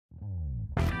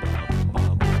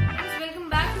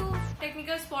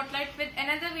back with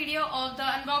another video of the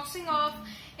unboxing of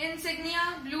Insignia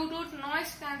Bluetooth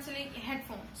noise cancelling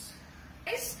headphones.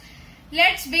 Guys,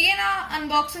 let's begin our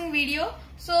unboxing video.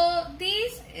 So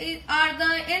these are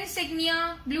the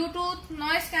Insignia Bluetooth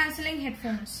noise cancelling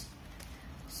headphones.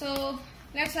 So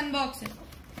let's unbox it.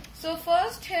 So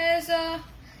first, here's a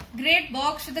great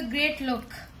box with a great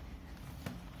look.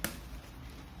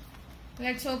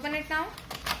 Let's open it now.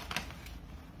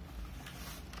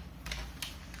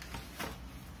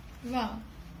 Wow.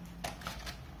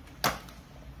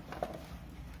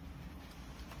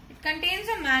 It contains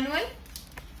a manual,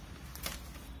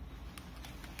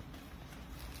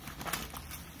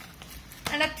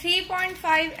 and a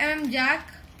 3.5 mm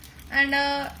jack, and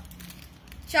a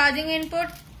charging input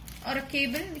or a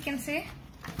cable, we can say.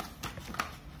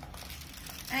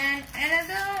 And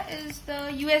another is the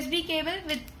USB cable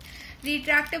with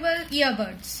retractable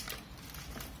earbuds.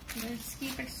 Let's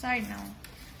keep it aside now.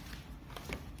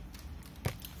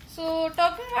 So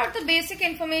talking about the basic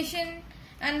information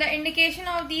and the indication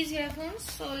of these earphones,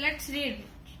 so let's read it.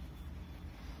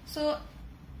 So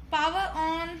power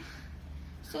on,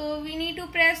 so we need to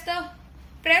press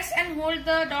and hold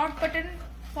the dot button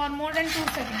for more than 2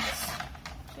 seconds.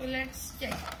 So let's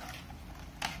check.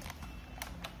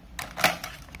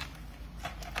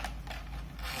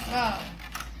 Wow,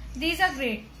 these are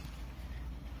great.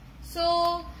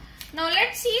 So now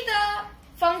let's see the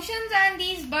functions and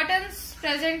these buttons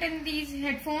present in these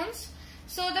headphones.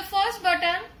 So the first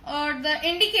button, or the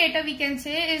indicator we can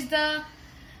say, is the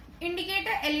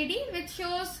indicator LED, which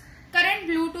shows current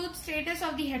Bluetooth status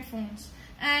of the headphones.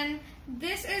 And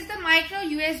this is the micro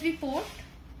USB port.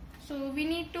 So we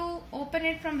need to open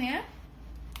it from here.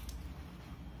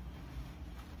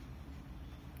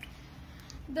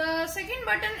 The second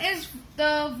button is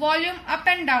the volume up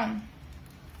and down.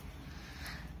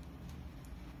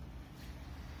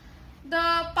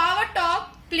 The power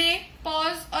top, play,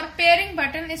 pause or pairing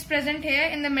button is present here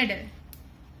in the middle.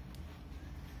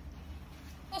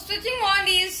 For switching on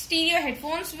these stereo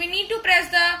headphones, we need to press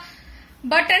the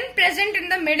button present in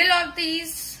the middle of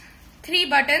these 3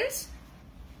 buttons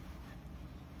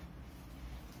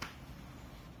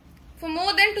for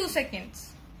more than 2 seconds.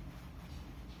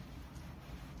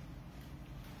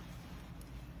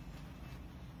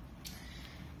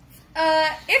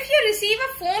 If you receive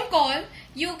a phone call,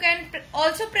 you can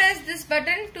also press this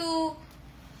button to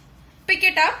pick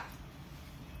it up.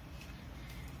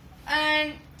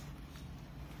 And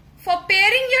for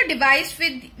pairing your device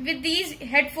with these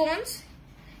headphones,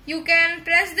 you can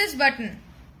press this button.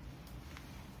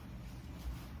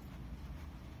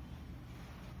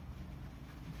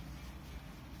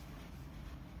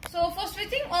 So for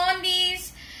switching on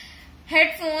these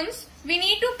headphones, we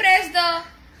need to press the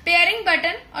pairing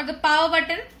button or the power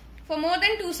button for more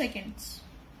than 2 seconds.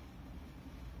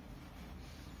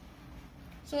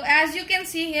 So as you can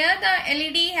see here, the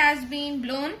LED has been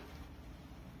blown.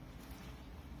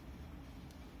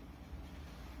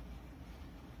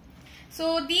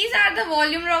 So these are the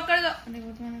volume rockers.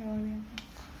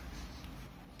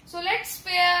 So let's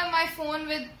pair my phone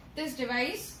with this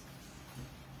device.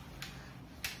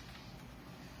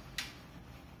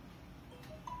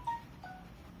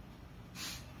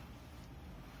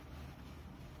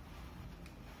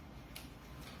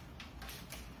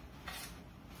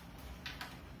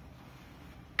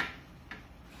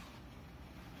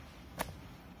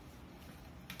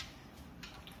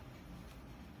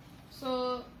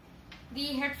 So the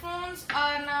headphones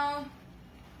are now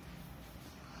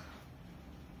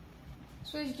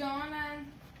switched on, and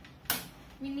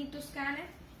we need to scan it.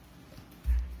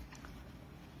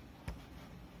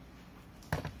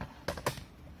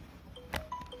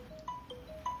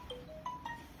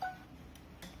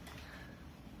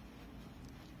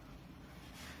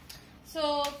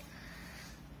 So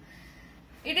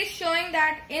it is showing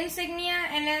that Insignia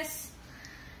NS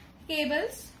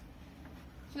cables.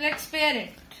 So let's pair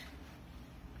it.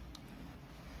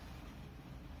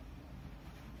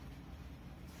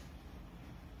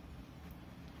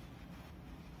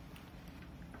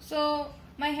 So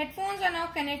my headphones are now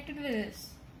connected with this.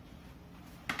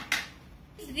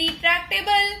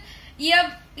 Retractable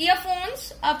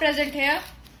earphones are present here.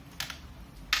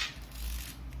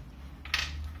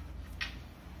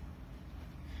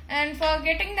 And for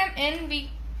getting them in, we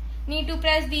need to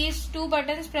press these 2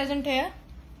 buttons present here.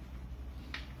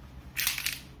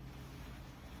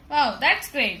 Wow, that's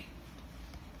great.